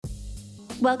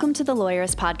Welcome to the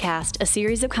Lawyers Podcast, a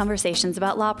series of conversations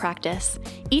about law practice.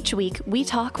 Each week, we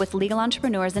talk with legal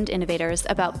entrepreneurs and innovators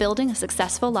about building a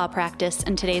successful law practice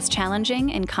in today's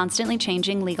challenging and constantly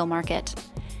changing legal market.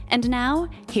 And now,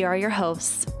 here are your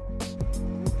hosts.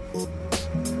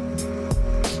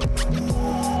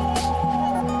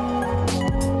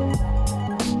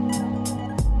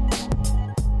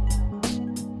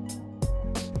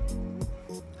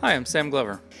 Hi, I'm Sam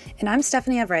Glover. And I'm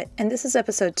Stephanie Everett, and this is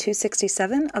episode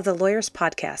 267 of the Lawyers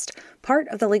Podcast, part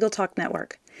of the Legal Talk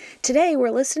Network. Today, we're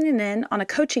listening in on a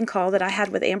coaching call that I had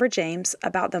with Amber James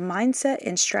about the mindset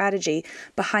and strategy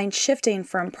behind shifting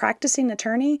from practicing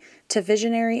attorney to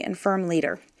visionary and firm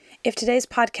leader. If today's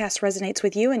podcast resonates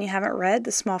with you and you haven't read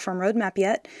the Small Firm Roadmap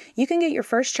yet, you can get your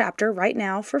first chapter right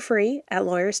now for free at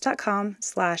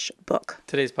lawyers.com/book.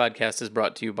 Today's podcast is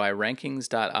brought to you by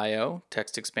Rankings.io,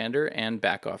 Text Expander, and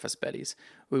Back Office Betties.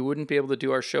 We wouldn't be able to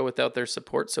do our show without their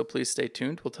support, so please stay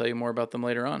tuned. We'll tell you more about them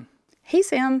later on. Hey,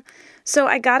 Sam. So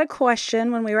I got a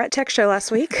question when we were at Tech Show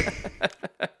last week.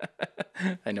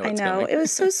 I know. It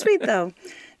was so sweet, though.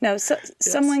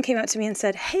 Someone came up to me and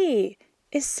said, "Hey,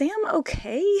 is Sam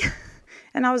okay?"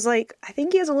 And I was like, "I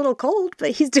think he has a little cold,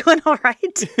 but he's doing all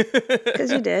right."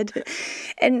 Because you did.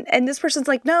 And this person's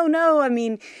like, no. I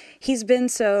mean, he's been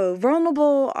so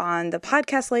vulnerable on the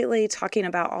podcast lately, talking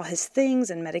about all his things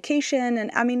and medication. And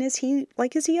I mean, is he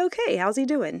okay? How's he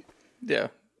doing? Yeah.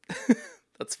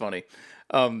 That's funny.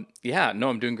 I'm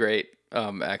doing great.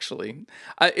 Actually,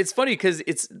 it's funny because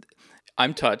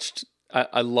I'm touched.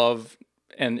 I love,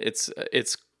 and it's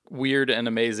weird and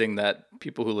amazing that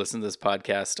people who listen to this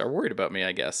podcast are worried about me,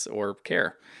 I guess, or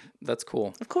care. That's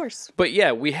cool. Of course. But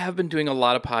yeah, we have been doing a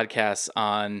lot of podcasts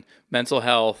on mental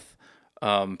health,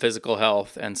 physical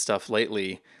health, and stuff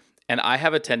lately. And I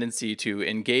have a tendency to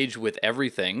engage with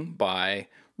everything by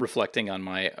reflecting on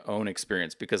my own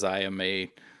experience because I am an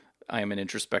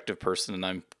introspective person and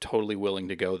I'm totally willing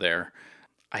to go there.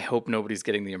 I hope nobody's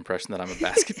getting the impression that I'm a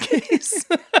basket case.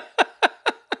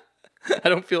 I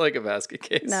don't feel like a basket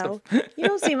case. No, you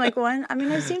don't seem like one. I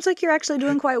mean, it seems like you're actually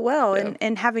doing quite well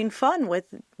and having fun with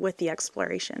the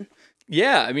exploration.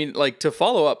 Yeah, I mean, like to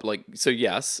follow up,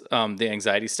 yes, the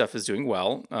anxiety stuff is doing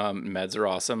well. Meds are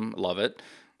awesome. Love it.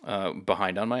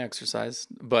 Behind on my exercise.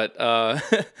 But,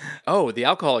 the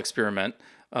alcohol experiment,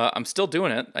 I'm still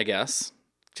doing it, I guess,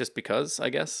 just because, I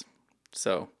guess.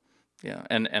 So, yeah,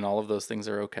 and all of those things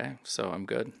are okay, so I'm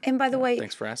good. And by the way,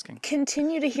 thanks for asking.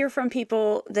 Continue to hear from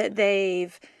people that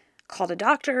they've called a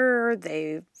doctor,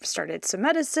 they've started some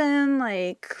medicine,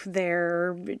 like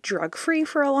they're drug-free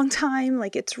for a long time.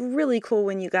 Like, it's really cool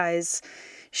when you guys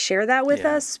share that with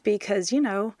us because,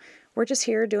 we're just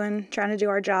here trying to do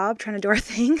our job, trying to do our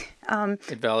thing.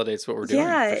 It validates what we're doing.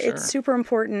 Yeah, for sure. It's super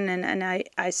important, and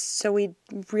so we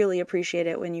really appreciate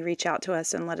it when you reach out to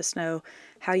us and let us know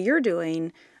how you're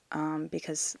doing.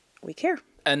 Because we care.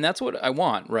 And that's what I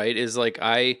want, right? Is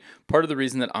part of the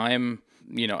reason that I'm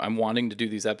wanting to do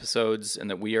these episodes and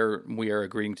that we are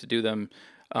agreeing to do them.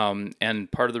 And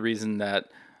part of the reason that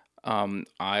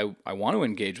I want to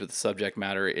engage with the subject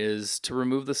matter is to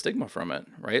remove the stigma from it,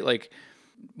 right? Like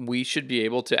we should be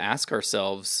able to ask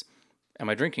ourselves, am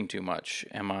I drinking too much?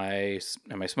 Am I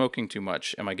smoking too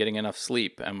much? Am I getting enough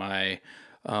sleep?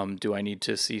 Do I need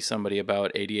to see somebody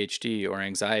about ADHD or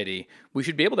anxiety? We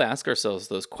should be able to ask ourselves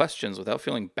those questions without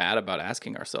feeling bad about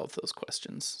asking ourselves those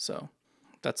questions. So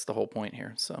that's the whole point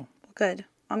here. So good.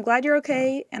 I'm glad you're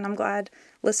okay, and I'm glad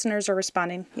listeners are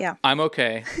responding. Yeah. I'm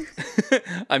okay.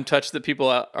 I'm touched that people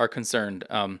are concerned.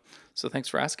 So thanks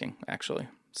for asking, actually.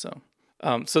 So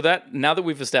that now that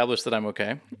we've established that I'm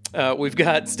okay, we've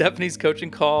got Stephanie's coaching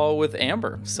call with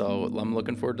Amber. So I'm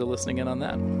looking forward to listening in on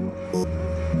that.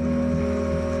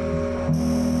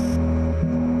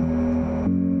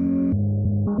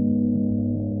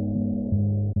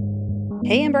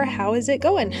 Hey, Amber, how is it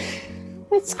going?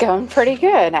 It's going pretty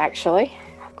good, actually.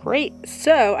 Great.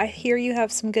 So I hear you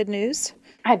have some good news.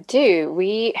 I do.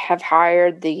 We have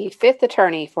hired the 5th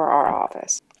attorney for our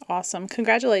office. Awesome.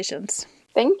 Congratulations.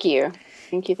 Thank you.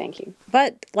 Thank you.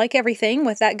 But like everything,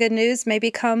 with that good news maybe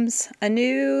comes a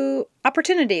new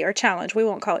opportunity or challenge. We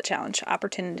won't call it challenge,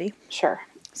 opportunity. Sure.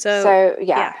 So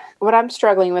what I'm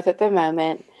struggling with at the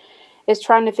moment is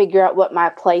trying to figure out what my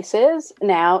place is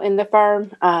now in the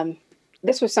firm.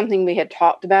 This was something we had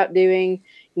talked about doing,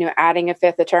 adding a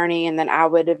 5th attorney, and then I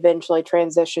would eventually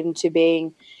transition to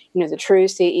being, the true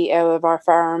CEO of our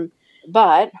firm.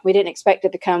 But we didn't expect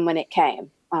it to come when it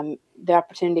came. The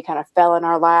opportunity kind of fell in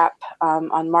our lap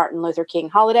on Martin Luther King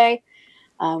holiday,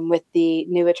 with the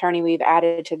new attorney we've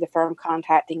added to the firm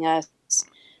contacting us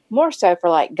more so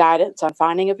for guidance on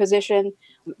finding a position.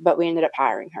 but we ended up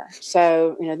hiring her.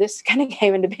 So, this kind of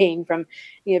came into being from,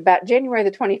 about January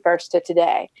the 21st to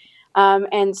today.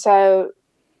 And so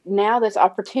now this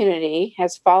opportunity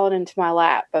has fallen into my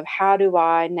lap of how do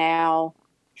I now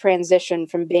transition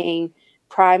from being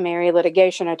primary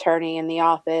litigation attorney in the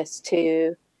office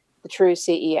to the true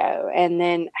CEO. And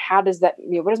then how does that,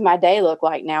 what does my day look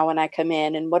like now when I come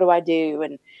in, and what do I do?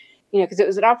 And, because it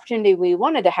was an opportunity we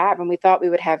wanted to have and we thought we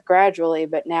would have gradually,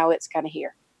 but now it's kind of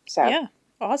here. So yeah,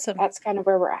 awesome. That's kind of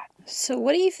where we're at. So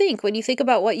what do you think when you think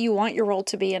about what you want your role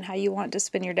to be and how you want to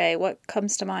spend your day? What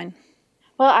comes to mind?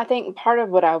 Well, I think part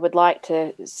of what I would like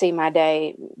to see my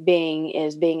day being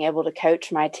is being able to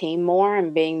coach my team more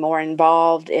and being more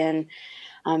involved in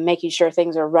making sure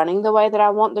things are running the way that I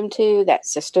want them to, that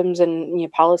systems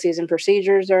and policies and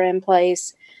procedures are in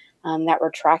place, that we're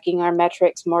tracking our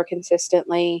metrics more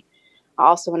consistently. I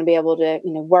also want to be able to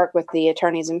work with the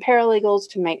attorneys and paralegals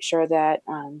to make sure that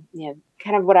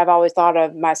kind of what I've always thought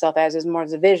of myself as is more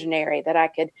as a visionary, that I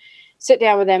could sit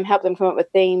down with them, help them come up with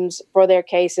themes for their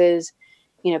cases,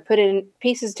 put in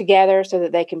pieces together so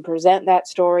that they can present that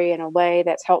story in a way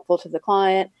that's helpful to the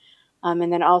client.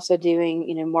 And then also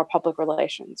doing, more public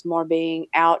relations, more being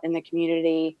out in the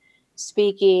community,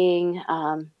 speaking,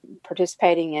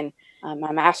 participating in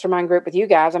my mastermind group with you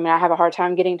guys. I mean, I have a hard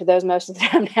time getting to those most of the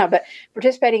time now, but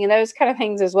participating in those kind of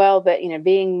things as well. But,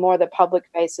 being more the public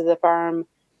face of the firm,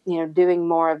 doing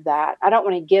more of that. I don't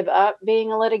want to give up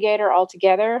being a litigator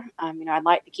altogether. I'd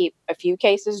like to keep a few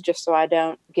cases just so I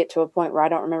don't get to a point where I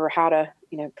don't remember how to,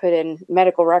 put in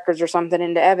medical records or something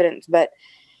into evidence. But,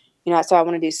 so I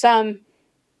want to do some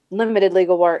limited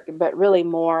legal work, but really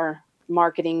more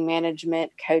marketing,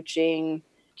 management, coaching,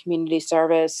 community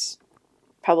service,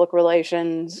 public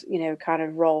relations, kind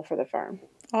of role for the firm.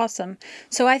 Awesome.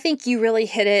 So I think you really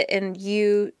hit it, and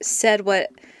you said what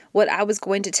I was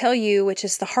going to tell you, which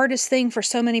is the hardest thing for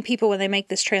so many people when they make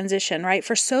this transition, right?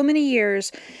 For so many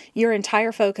years, your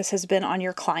entire focus has been on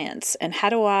your clients and how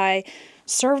do I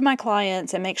serve my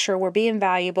clients and make sure we're being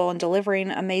valuable and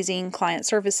delivering amazing client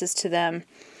services to them.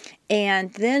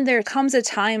 And then there comes a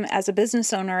time as a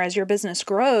business owner, as your business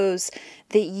grows,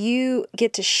 that you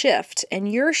get to shift.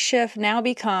 And your shift now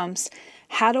becomes,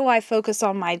 how do I focus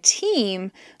on my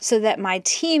team so that my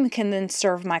team can then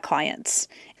serve my clients?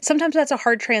 Sometimes that's a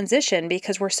hard transition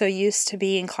because we're so used to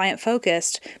being client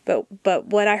focused. But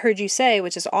what I heard you say,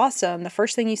 which is awesome, the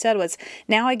first thing you said was,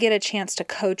 now I get a chance to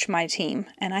coach my team.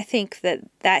 And I think that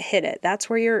hit it. That's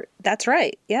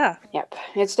right. Yeah. Yep.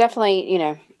 It's definitely,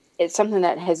 it's something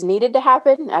that has needed to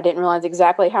happen. I didn't realize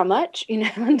exactly how much,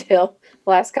 until the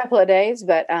last couple of days,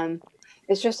 but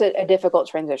it's just a difficult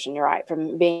transition. You're right.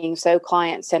 From being so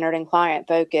client centered and client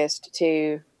focused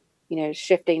to,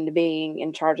 shifting to being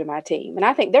in charge of my team. And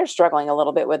I think they're struggling a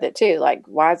little bit with it too. Like,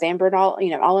 why is Amber all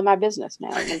in my business now?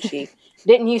 When she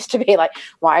didn't used to be like,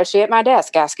 why is she at my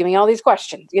desk asking me all these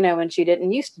questions? When she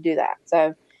didn't used to do that.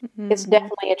 So It's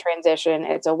definitely a transition.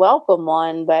 It's a welcome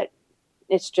one, but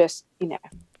it's just,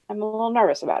 I'm a little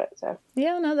nervous about it. So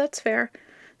yeah, no, that's fair.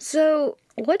 So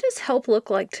what does help look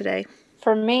like today?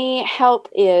 For me, help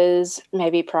is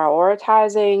maybe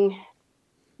prioritizing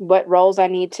what roles I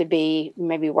need to be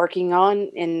maybe working on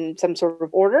in some sort of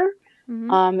order,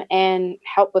 and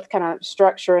help with kind of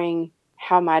structuring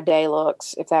how my day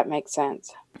looks, if that makes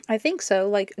sense. I think so.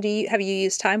 Like, have you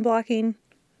used time blocking?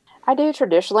 I do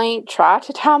traditionally try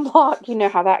to time block. You know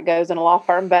how that goes in a law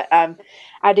firm, but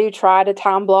I do try to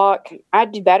time block. I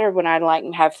do better when I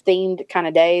have themed kind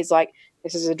of days, like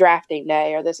this is a drafting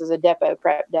day, or this is a depot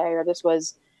prep day, or this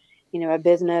was, a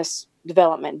business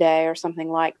development day or something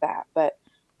like that. But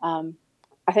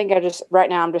I think right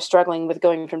now I'm just struggling with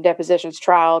going from depositions,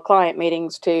 trial, client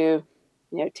meetings to,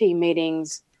 team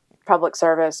meetings, public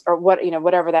service, or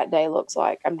whatever that day looks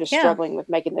like. I'm just struggling with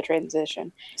making the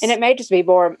transition. And it may just be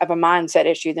more of a mindset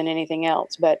issue than anything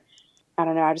else, but I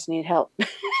don't know. I just need help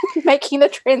making the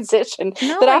transition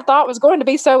that I thought was going to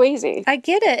be so easy. I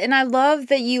get it. And I love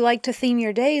that you like to theme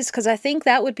your days, because I think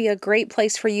that would be a great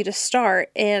place for you to start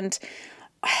and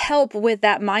help with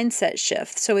that mindset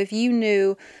shift. So if you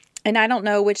knew, and I don't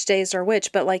know which days are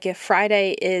which, but like if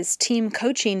Friday is team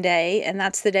coaching day and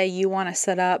that's the day you want to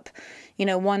set up,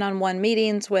 one-on-one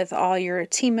meetings with all your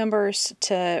team members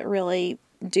to really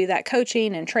do that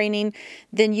coaching and training,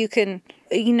 then you can,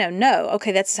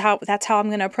 okay, that's how I'm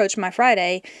going to approach my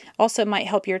Friday. Also might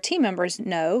help your team members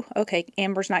know, okay,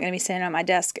 Amber's not going to be sitting at my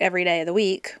desk every day of the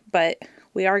week, but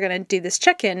we are going to do this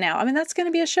check-in now. I mean, that's going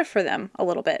to be a shift for them a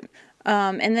little bit.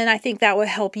 And then I think that would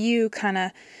help you kind of,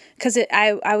 because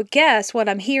I would guess what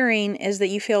I'm hearing is that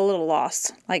you feel a little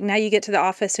lost. Like now you get to the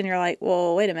office and you're like,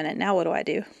 well, wait a minute, now what do I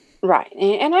do? Right.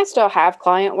 And I still have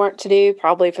client work to do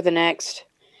probably for the next,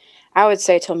 I would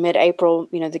say till mid-April.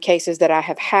 The cases that I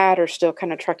have had are still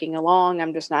kind of trucking along.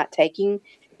 I'm just not taking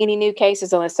any new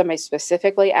cases unless somebody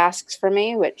specifically asks for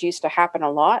me, which used to happen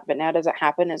a lot, but now doesn't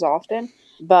happen as often.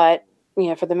 But,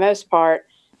 for the most part,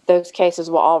 those cases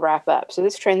will all wrap up. So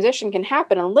this transition can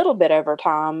happen a little bit over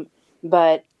time,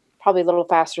 but probably a little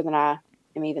faster than I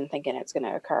am even thinking it's going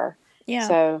to occur. Yeah.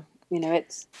 So,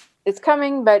 it's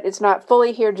coming, but it's not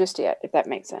fully here just yet, if that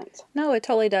makes sense. No, it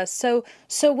totally does. So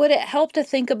would it help to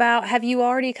think about, have you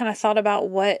already kind of thought about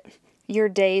what your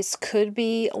days could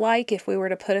be like if we were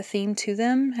to put a theme to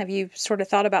them? Have you sort of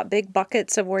thought about big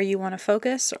buckets of where you want to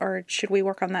focus, or should we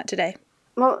work on that today?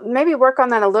 Well, maybe work on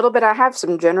that a little bit. I have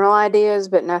some general ideas,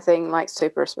 but nothing like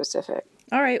super specific.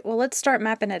 All right, well, let's start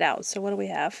mapping it out. So what do we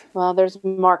have? Well, there's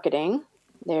marketing.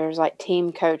 There's like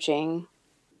team coaching.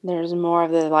 There's more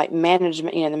of the like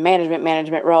management, the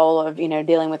management role of,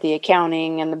 dealing with the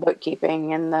accounting and the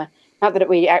bookkeeping and not that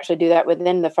we actually do that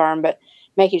within the firm, but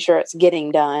making sure it's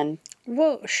getting done.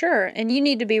 Well, sure. And you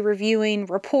need to be reviewing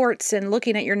reports and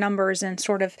looking at your numbers and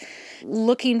sort of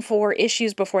looking for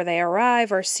issues before they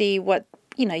arrive, or see what,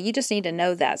 you just need to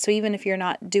know that. So even if you're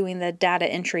not doing the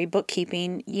data entry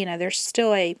bookkeeping, there's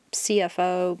still a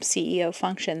CFO, CEO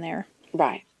function there.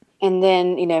 Right. And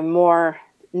then, more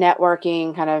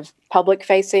networking, kind of public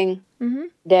facing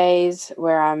days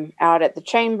where I'm out at the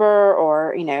chamber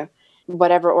or,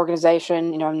 whatever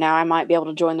organization. Now I might be able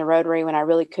to join the Rotary when I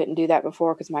really couldn't do that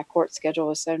before because my court schedule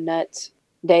was so nuts.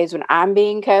 Days when I'm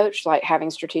being coached, like having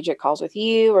strategic calls with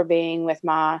you or being with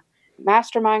my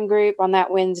mastermind group on that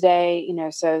Wednesday,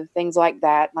 so things like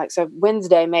that. So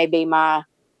Wednesday may be my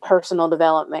personal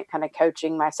development kind of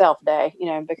coaching myself day,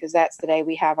 because that's the day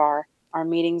we have our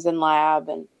meetings in lab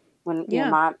and when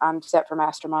I'm set for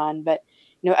mastermind, but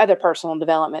other personal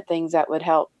development things that would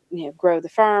help grow the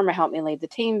firm or help me lead the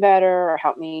team better or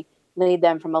help me lead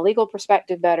them from a legal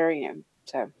perspective better.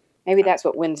 So maybe that's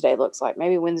what Wednesday looks like.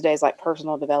 Maybe Wednesday is like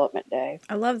personal development day.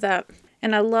 I love that.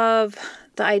 And I love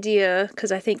the idea,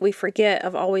 because I think we forget,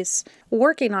 of always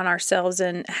working on ourselves,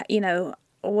 and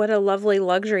what a lovely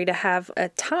luxury to have a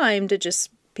time to just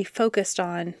be focused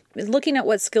on looking at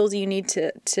what skills you need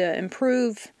to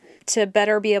improve to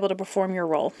better be able to perform your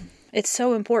role. It's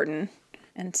so important.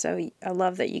 And so I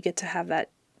love that you get to have that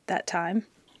time.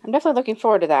 I'm definitely looking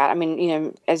forward to that. I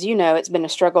mean, as you know, it's been a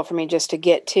struggle for me just to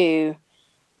get to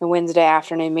the Wednesday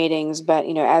afternoon meetings. But,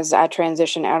 as I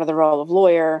transition out of the role of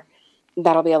lawyer,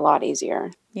 that'll be a lot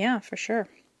easier. Yeah, for sure.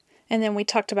 And then we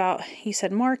talked about, you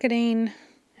said marketing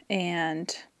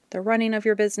and the running of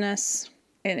your business.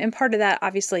 And part of that,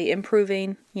 obviously,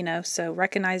 improving, so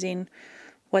recognizing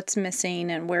what's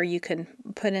missing and where you can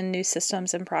put in new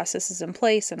systems and processes in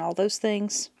place and all those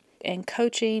things, and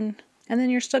coaching. And then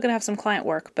you're still going to have some client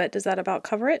work, but does that about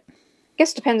cover it? I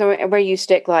guess it depends on where you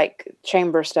stick like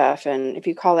chamber stuff. And if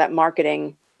you call that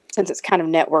marketing, since it's kind of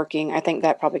networking, I think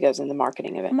that probably goes in the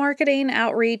marketing of it. Marketing,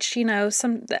 outreach,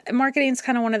 marketing is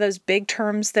kind of one of those big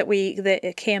terms that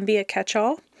it can be a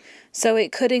catch-all. So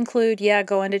it could include,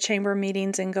 going to chamber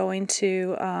meetings and going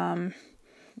to,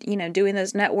 doing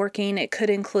those networking. It could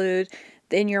include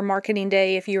in your marketing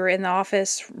day, if you were in the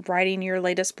office, writing your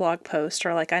latest blog post,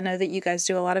 or I know that you guys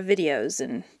do a lot of videos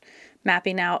and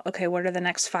mapping out, okay, what are the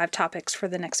next 5 topics for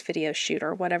the next video shoot,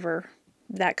 or whatever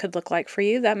that could look like for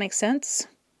you. That makes sense.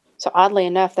 So oddly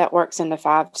enough, that works into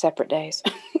 5 separate days.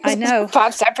 I know.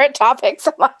 5 separate topics.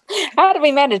 How do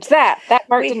we manage that? That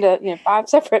worked into 5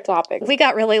 separate topics. We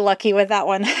got really lucky with that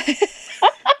one.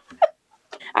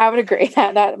 I would agree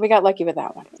that we got lucky with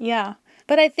that one. Yeah.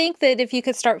 But I think that if you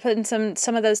could start putting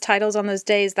some of those titles on those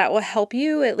days, that will help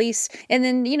you at least. And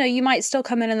then, you might still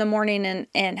come in the morning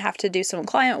and have to do some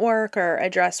client work or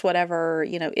address whatever,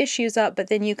 issues up. But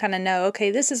then you kind of know,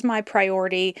 okay, this is my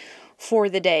priority for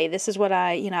the day. This is what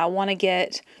I want to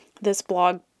get this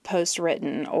blog post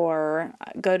written, or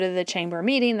go to the chamber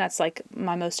meeting. That's like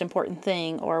my most important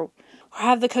thing, or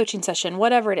have the coaching session,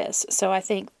 whatever it is. So I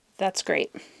think that's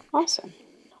great. Awesome.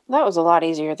 That was a lot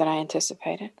easier than I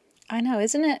anticipated. I know,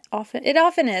 isn't it often? It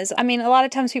often is. I mean, a lot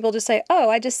of times people just say, oh,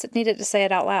 I just needed to say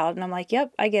it out loud. And I'm like,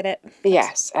 yep, I get it.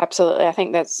 Yes, absolutely. I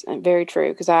think that's very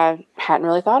true because I hadn't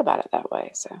really thought about it that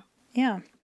way. So, yeah.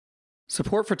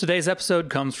 Support for today's episode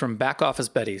comes from Back Office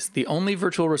Betties, the only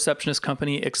virtual receptionist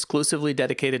company exclusively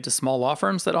dedicated to small law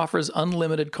firms that offers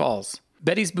unlimited calls.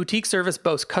 Betty's boutique service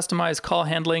boasts customized call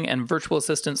handling and virtual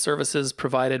assistant services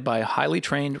provided by highly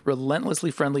trained, relentlessly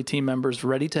friendly team members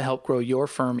ready to help grow your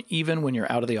firm even when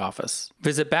you're out of the office.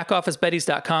 Visit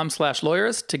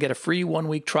backofficebetties.com/lawyerist to get a free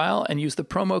 1-week trial and use the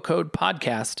promo code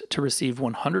PODCAST to receive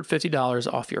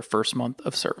 $150 off your first month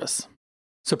of service.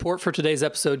 Support for today's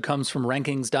episode comes from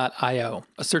Rankings.io,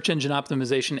 a search engine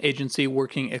optimization agency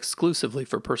working exclusively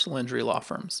for personal injury law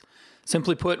firms.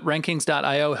 Simply put,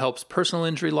 Rankings.io helps personal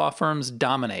injury law firms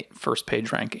dominate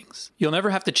first-page rankings. You'll never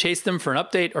have to chase them for an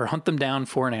update or hunt them down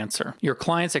for an answer. Your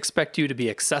clients expect you to be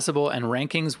accessible, and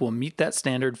Rankings will meet that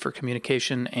standard for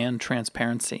communication and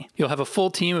transparency. You'll have a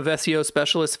full team of SEO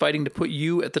specialists fighting to put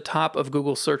you at the top of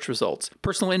Google search results.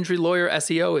 Personal injury lawyer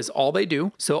SEO is all they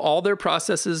do, so all their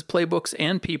processes, playbooks,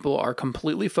 and people are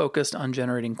completely focused on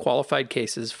generating qualified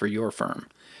cases for your firm.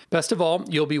 Best of all,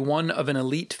 you'll be one of an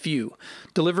elite few.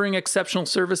 Delivering exceptional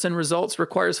service and results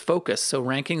requires focus, so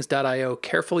Rankings.io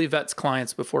carefully vets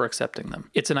clients before accepting them.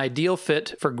 It's an ideal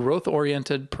fit for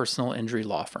growth-oriented personal injury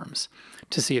law firms.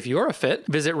 To see if you're a fit,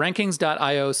 visit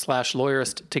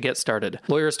rankings.io/lawyerist to get started.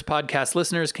 Lawyerist podcast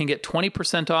listeners can get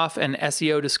 20% off an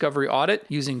SEO discovery audit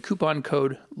using coupon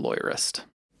code LAWYERIST.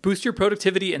 Boost your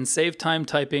productivity and save time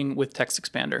typing with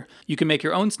TextExpander. You can make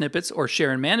your own snippets or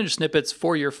share and manage snippets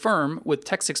for your firm with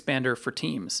TextExpander for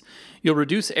Teams. You'll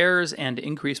reduce errors and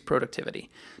increase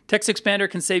productivity. TextExpander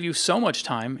can save you so much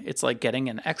time, it's like getting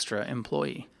an extra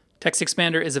employee.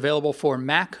 TextExpander is available for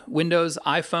Mac, Windows,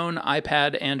 iPhone,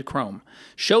 iPad, and Chrome.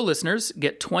 Show listeners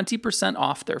get 20%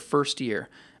 off their first year.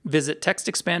 Visit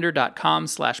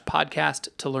textexpander.com/podcast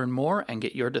to learn more and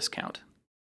get your discount.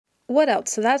 What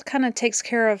else? So that kind of takes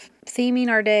care of theming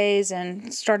our days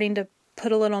and starting to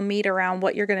put a little meat around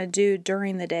what you're going to do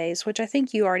during the days, which I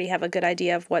think you already have a good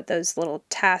idea of what those little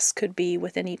tasks could be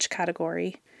within each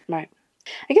category. Right.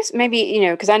 I guess maybe,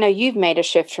 because I know you've made a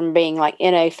shift from being like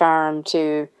in a firm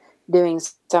to doing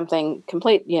something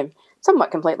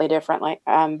somewhat completely different.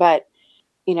 But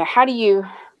how do you,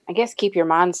 I guess, keep your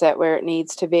mindset where it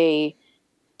needs to be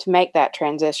to make that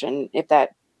transition, if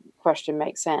that question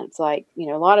makes sense? A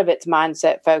lot of it's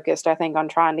mindset focused, I think, on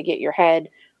trying to get your head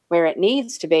where it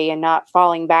needs to be and not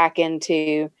falling back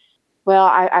into,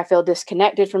 I feel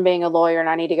disconnected from being a lawyer and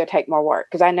I need to go take more work.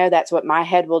 Because I know that's what my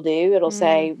head will do. It'll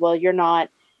say, well, you're not,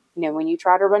 when you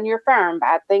try to run your firm,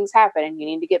 bad things happen and you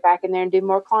need to get back in there and do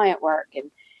more client work.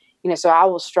 And, so I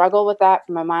will struggle with that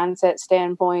from a mindset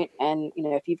standpoint. And,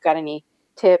 if you've got any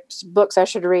tips, books I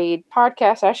should read,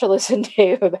 podcasts I should listen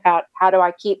to about how do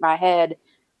I keep my head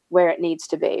where it needs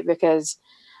to be, because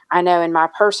I know in my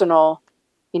personal,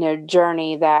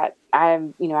 journey that I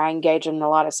engage in a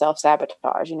lot of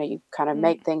self-sabotage. You kind of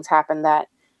make things happen that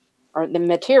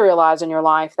materialize in your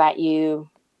life that you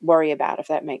worry about, if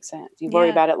that makes sense. You worry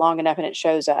about it long enough and it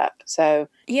shows up. So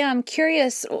yeah, I'm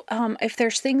curious if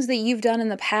there's things that you've done in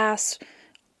the past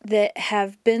that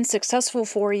have been successful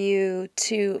for you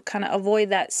to kind of avoid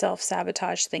that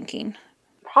self-sabotage thinking.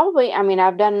 Probably,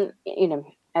 I've done,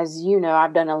 as you know,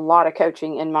 I've done a lot of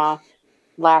coaching in my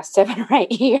last 7 or 8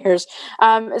 years.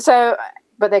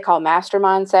 But they call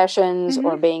mastermind sessions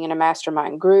or being in a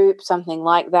mastermind group, something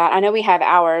like that. I know we have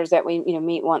hours that we,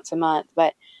 meet once a month,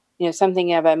 but,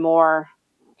 something of a more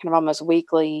kind of almost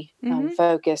weekly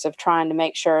focus of trying to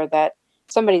make sure that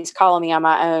somebody's calling me on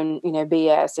my own,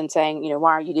 BS and saying,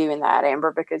 why are you doing that,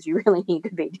 Amber? Because you really need to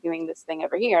be doing this thing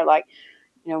over here.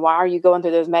 Why are you going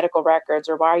through those medical records,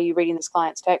 or why are you reading this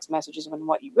client's text messages when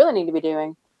what you really need to be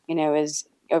doing, is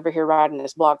over here writing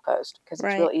this blog post? Because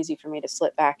it's real easy for me to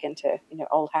slip back into,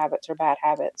 old habits or bad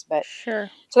habits. But sure.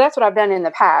 So that's what I've done in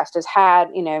the past is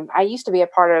I used to be a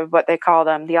part of what they called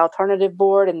the alternative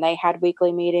board, and they had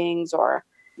weekly meetings or,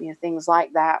 things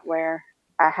like that where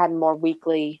I had more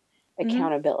weekly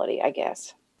accountability, I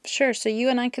guess. Sure. So you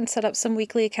and I can set up some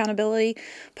weekly accountability,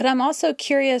 but I'm also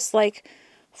curious,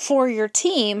 for your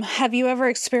team, have you ever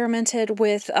experimented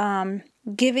with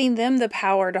giving them the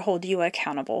power to hold you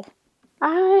accountable?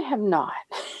 I have not.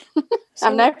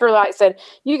 I've never said,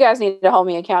 you guys need to hold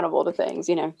me accountable to things,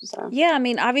 so. Yeah,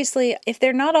 obviously, if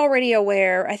they're not already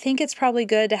aware, I think it's probably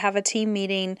good to have a team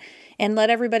meeting and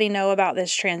let everybody know about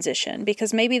this transition,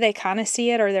 because maybe they kind of see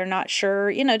it or they're not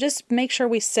sure. Just make sure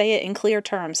we say it in clear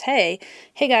terms. Hey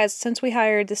guys, since we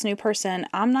hired this new person,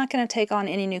 I'm not going to take on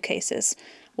any new cases.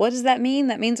 What does that mean?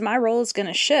 That means my role is going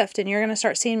to shift and you're going to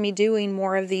start seeing me doing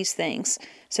more of these things.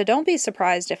 So don't be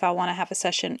surprised if I want to have a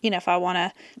session, if I want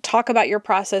to talk about your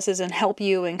processes and help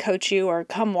you and coach you, or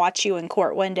come watch you in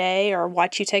court one day or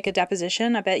watch you take a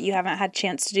deposition. I bet you haven't had a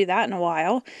chance to do that in a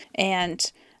while.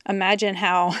 And imagine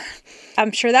how,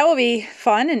 I'm sure that will be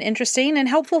fun and interesting and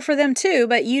helpful for them too,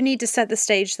 but you need to set the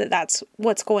stage that that's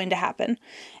what's going to happen.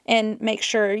 And make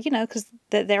sure, because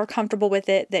that they're comfortable with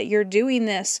it, that you're doing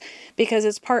this because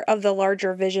it's part of the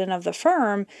larger vision of the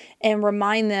firm, and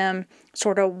remind them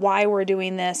sort of why we're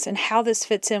doing this and how this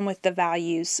fits in with the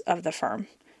values of the firm,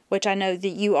 which I know that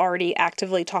you already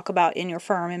actively talk about in your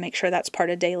firm, and make sure that's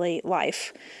part of daily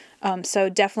life. So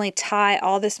definitely tie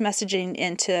all this messaging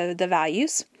into the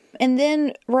values. And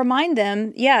then remind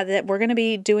them, that we're going to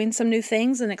be doing some new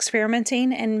things and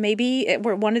experimenting. And maybe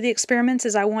one of the experiments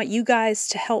is I want you guys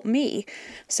to help me.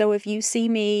 So if you see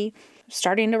me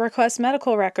starting to request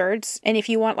medical records, and if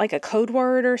you want like a code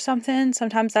word or something,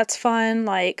 sometimes that's fun,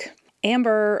 like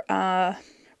Amber,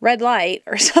 red light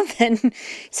or something.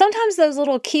 Sometimes those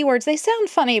little keywords, they sound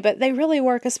funny, but they really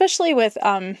work, especially with,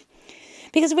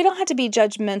 because we don't have to be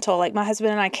judgmental. Like my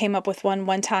husband and I came up with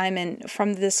one time, and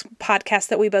from this podcast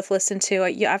that we both listened to,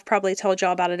 I've probably told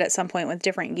y'all about it at some point with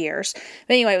different gears.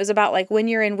 But anyway, it was about like when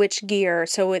you're in which gear.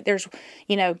 So there's,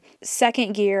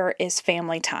 second gear is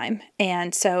family time.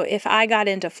 And so if I got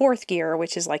into fourth gear,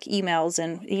 which is like emails,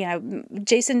 and,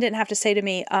 Jason didn't have to say to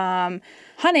me,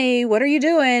 honey, what are you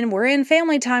doing? We're in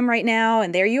family time right now.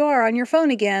 And there you are on your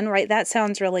phone again, right? That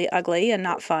sounds really ugly and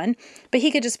not fun. But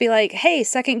he could just be like, hey,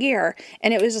 second gear.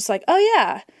 And it was just like, oh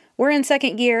yeah, we're in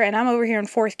second gear and I'm over here in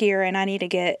fourth gear and I need to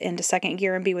get into second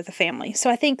gear and be with the family. So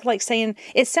I think like saying,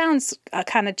 it sounds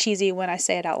kind of cheesy when I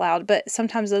say it out loud, but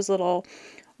sometimes those little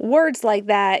words like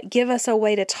that give us a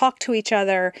way to talk to each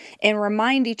other and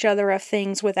remind each other of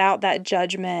things without that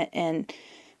judgment and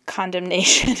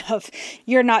condemnation of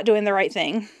you're not doing the right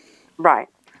thing. Right.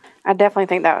 I definitely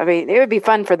think it would be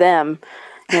fun for them.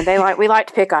 We like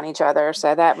to pick on each other.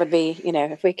 So that would be,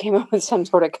 if we came up with some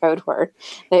sort of code word,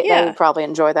 they would probably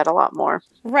enjoy that a lot more.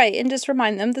 Right. And just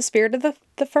remind them the spirit of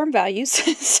the firm values.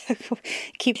 So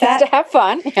keep that. To have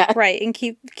fun. Yeah. Right. And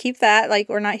keep that. Like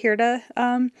we're not here to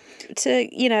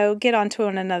get onto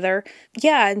one another.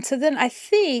 Yeah. And so then I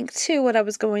think too, what I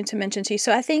was going to mention to you.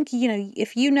 So I think,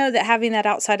 if you know that having that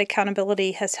outside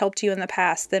accountability has helped you in the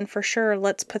past, then for sure,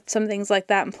 let's put some things like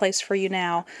that in place for you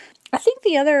now. I think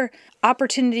the other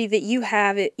opportunity that you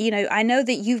have, I know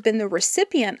that you've been the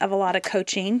recipient of a lot of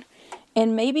coaching,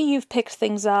 and maybe you've picked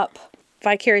things up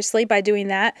vicariously by doing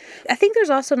that. I think there's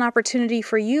also an opportunity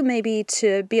for you maybe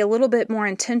to be a little bit more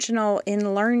intentional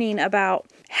in learning about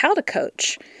how to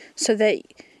coach so that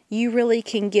you really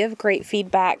can give great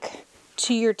feedback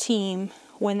to your team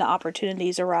when the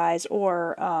opportunities arise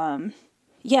or,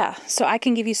 so I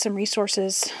can give you some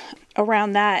resources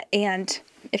around that. And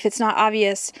if it's not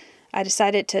obvious, I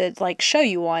decided to show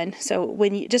you one. So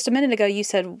just a minute ago, you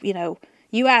said,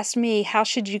 you asked me, how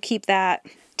should you keep that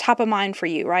top of mind for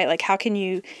you, right? Like how can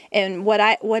you, and what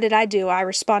did I do? I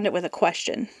responded with a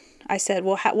question. I said,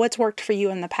 well, what's worked for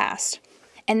you in the past?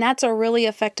 And that's a really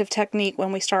effective technique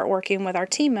when we start working with our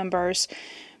team members,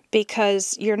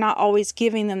 because you're not always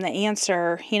giving them the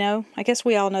answer. I guess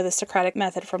we all know the Socratic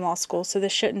method from law school, so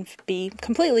this shouldn't be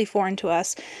completely foreign to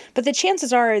us. But the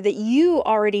chances are that you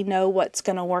already know what's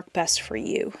going to work best for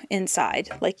you inside,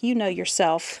 like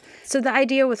yourself. So the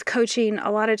idea with coaching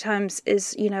a lot of times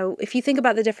is, if you think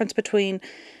about the difference between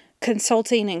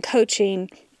consulting and coaching,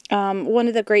 one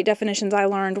of the great definitions I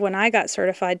learned when I got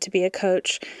certified to be a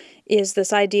coach is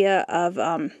this idea of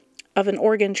an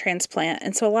organ transplant.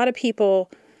 And so a lot of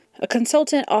people, a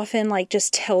consultant often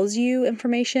just tells you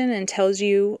information and tells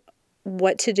you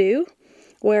what to do,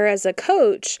 whereas a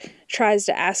coach tries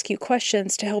to ask you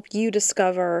questions to help you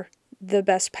discover the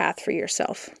best path for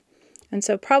yourself. And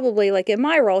so probably in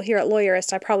my role here at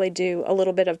Lawyerist, I probably do a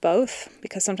little bit of both,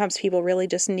 because sometimes people really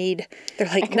just they're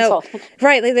like, no,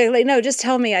 right. They're like, no, just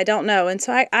tell me, I don't know. And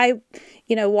so I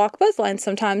walk both lines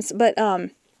sometimes, but,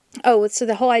 so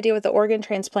the whole idea with the organ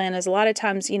transplant is a lot of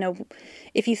times,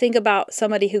 if you think about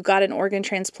somebody who got an organ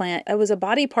transplant, it was a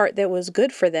body part that was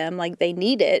good for them. Like they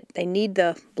need it. They need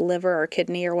the liver or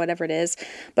kidney or whatever it is.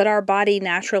 But our body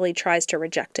naturally tries to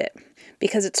reject it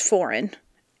because it's foreign.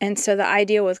 And so the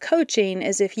idea with coaching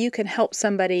is if you can help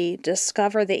somebody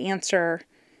discover the answer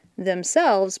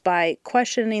themselves by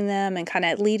questioning them and kind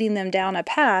of leading them down a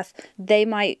path, they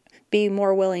might be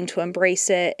more willing to embrace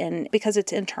it, and because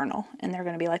it's internal, and they're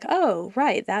going to be like, oh,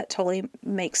 right, that totally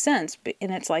makes sense.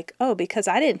 And it's like, oh, because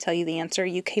I didn't tell you the answer,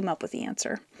 you came up with the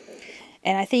answer.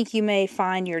 And I think you may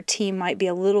find your team might be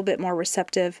a little bit more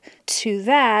receptive to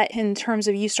that in terms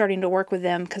of you starting to work with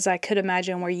them, because I could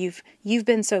imagine where you've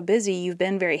been so busy, you've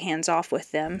been very hands-off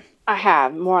with them. I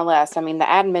have, more or less. I mean, the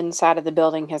admin side of the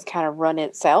building has kind of run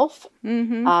itself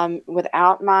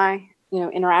without my,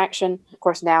 interaction. Of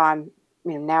course, now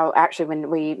actually when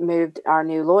we moved our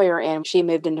new lawyer in, she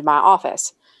moved into my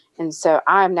office. And so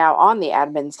I'm now on the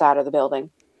admin side of the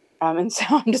building. And so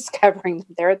I'm discovering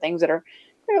that there are things that are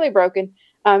fairly broken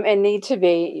and need to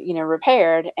be,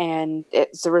 repaired. And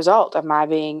it's the result of my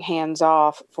being hands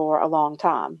off for a long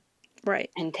time. Right.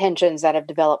 And tensions that have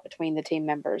developed between the team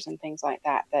members and things like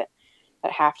that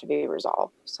have to be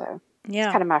resolved. So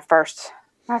it's kind of my first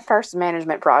My first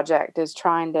management project is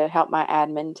trying to help my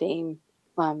admin team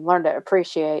learn to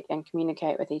appreciate and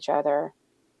communicate with each other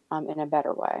in a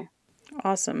better way.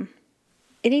 Awesome.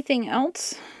 Anything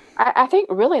else? I think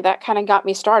really that kind of got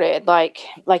me started. Like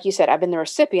you said, I've been the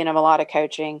recipient of a lot of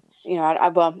coaching.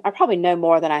 I probably know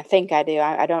more than I think I do.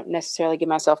 I don't necessarily give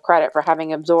myself credit for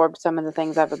having absorbed some of the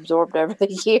things I've absorbed over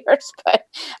the years, but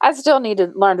I still need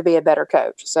to learn to be a better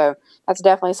coach. So that's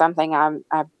definitely something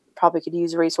I probably could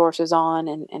use resources on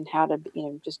and how to,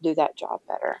 just do that job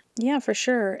better. Yeah, for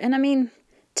sure. And I mean,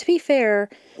 to be fair,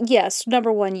 yes,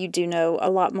 number one, you do know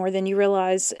a lot more than you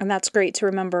realize, and that's great to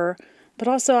remember. But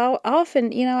also, I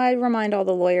often, I remind all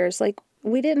the lawyers, like,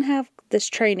 we didn't have this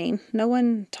training. No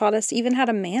one taught us even how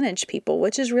to manage people,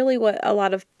 which is really what a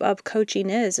lot of coaching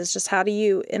is just how do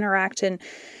you interact and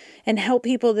help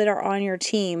people that are on your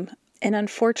team. And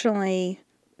unfortunately,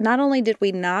 not only did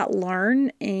we not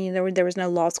learn, and there was no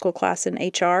law school class in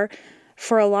HR,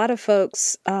 for a lot of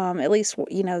folks, at least,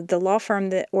 the law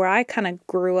firm where I kind of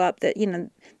grew up, that,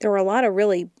 there were a lot of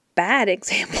really bad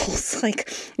examples.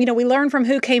 Like, we learn from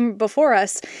who came before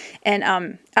us. And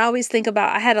I always think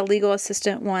about, I had a legal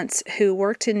assistant once who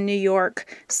worked in New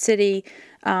York City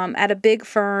at a big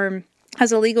firm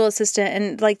as a legal assistant.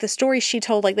 And like the story she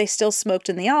told, like they still smoked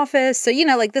in the office. So,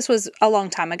 like this was a long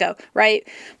time ago, right?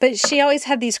 But she always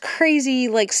had these crazy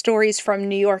like stories from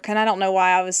New York. And I don't know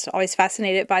why I was always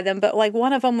fascinated by them. But like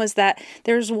one of them was that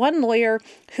there's one lawyer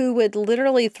who would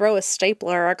literally throw a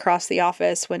stapler across the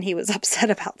office when he was upset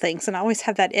about things. And I always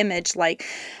have that image like,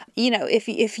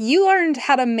 if you learned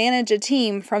how to manage a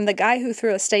team from the guy who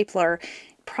threw a stapler,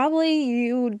 probably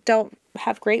you don't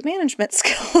have great management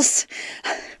skills.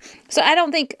 So I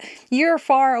don't think you're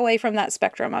far away from that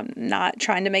spectrum. I'm not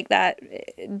trying to make that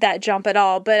jump at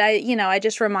all, but I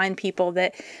just remind people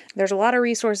that there's a lot of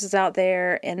resources out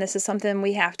there, and this is something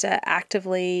we have to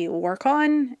actively work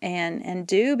on and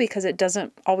do, because it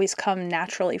doesn't always come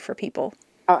naturally for people.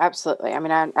 Oh, absolutely. I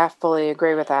mean, I fully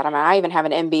agree with that. I mean, I even have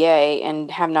an MBA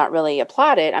and have not really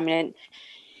applied it. I mean,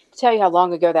 to tell you how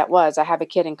long ago that was, I have a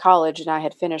kid in college and I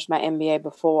had finished my MBA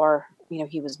before,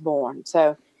 he was born.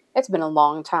 So it's been a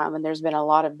long time, and there's been a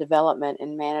lot of development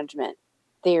in management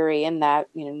theory in that,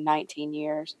 19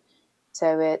 years.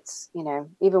 So it's,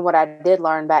 even what I did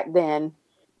learn back then,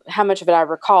 how much of it I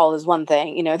recall is one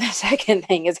thing. The second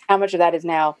thing is how much of that is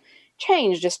now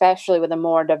changed, especially with a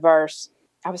more diverse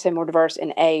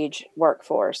in age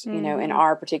workforce, in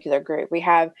our particular group. We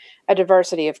have a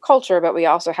diversity of culture, but we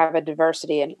also have a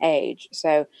diversity in age.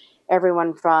 So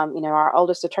everyone from, our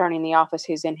oldest attorney in the office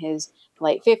who's in his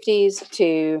late 50s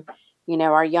to,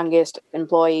 our youngest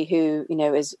employee who,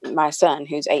 is my son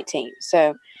who's 18.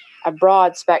 So a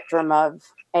broad spectrum of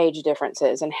age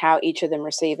differences and how each of them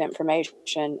receive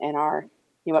information and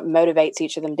what motivates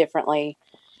each of them differently,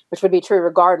 which would be true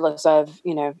regardless of,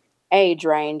 age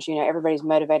range. Everybody's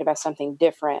motivated by something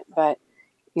different, but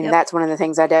that's one of the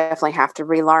things I definitely have to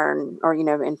relearn or,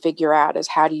 and figure out is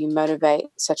how do you motivate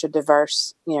such a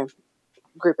diverse,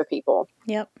 group of people.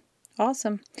 Yep.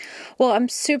 Awesome. Well, I'm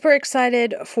super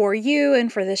excited for you and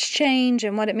for this change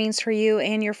and what it means for you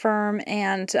and your firm.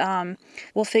 And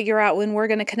we'll figure out when we're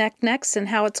going to connect next and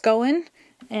how it's going.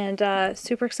 And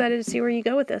super excited to see where you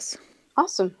go with this.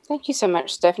 Awesome. Thank you so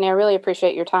much, Stephanie. I really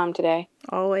appreciate your time today.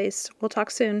 Always. We'll talk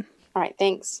soon. All right.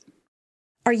 Thanks.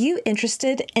 Are you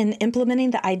interested in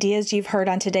implementing the ideas you've heard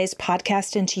on today's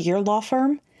podcast into your law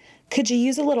firm? Could you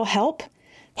use a little help?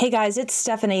 Hey guys, it's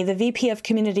Stephanie, the VP of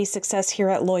Community Success here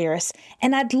at Lawyerist,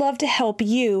 and I'd love to help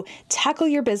you tackle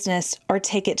your business or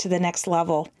take it to the next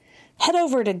level. Head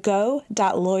over to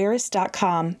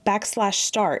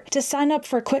go.lawyerist.com/start to sign up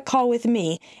for a quick call with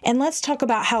me, and let's talk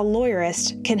about how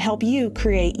Lawyerist can help you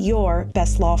create your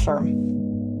best law firm.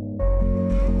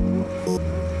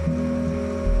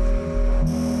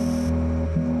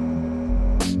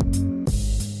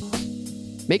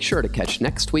 Make sure to catch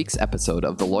next week's episode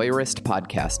of the Lawyerist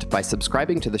podcast by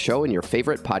subscribing to the show in your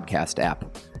favorite podcast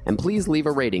app. And please leave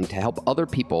a rating to help other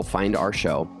people find our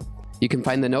show. You can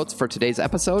find the notes for today's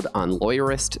episode on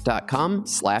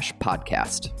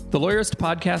lawyerist.com/podcast. The Lawyerist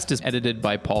podcast is edited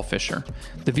by Paul Fisher.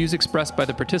 The views expressed by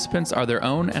the participants are their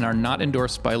own and are not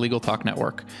endorsed by Legal Talk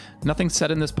Network. Nothing said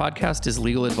in this podcast is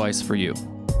legal advice for you.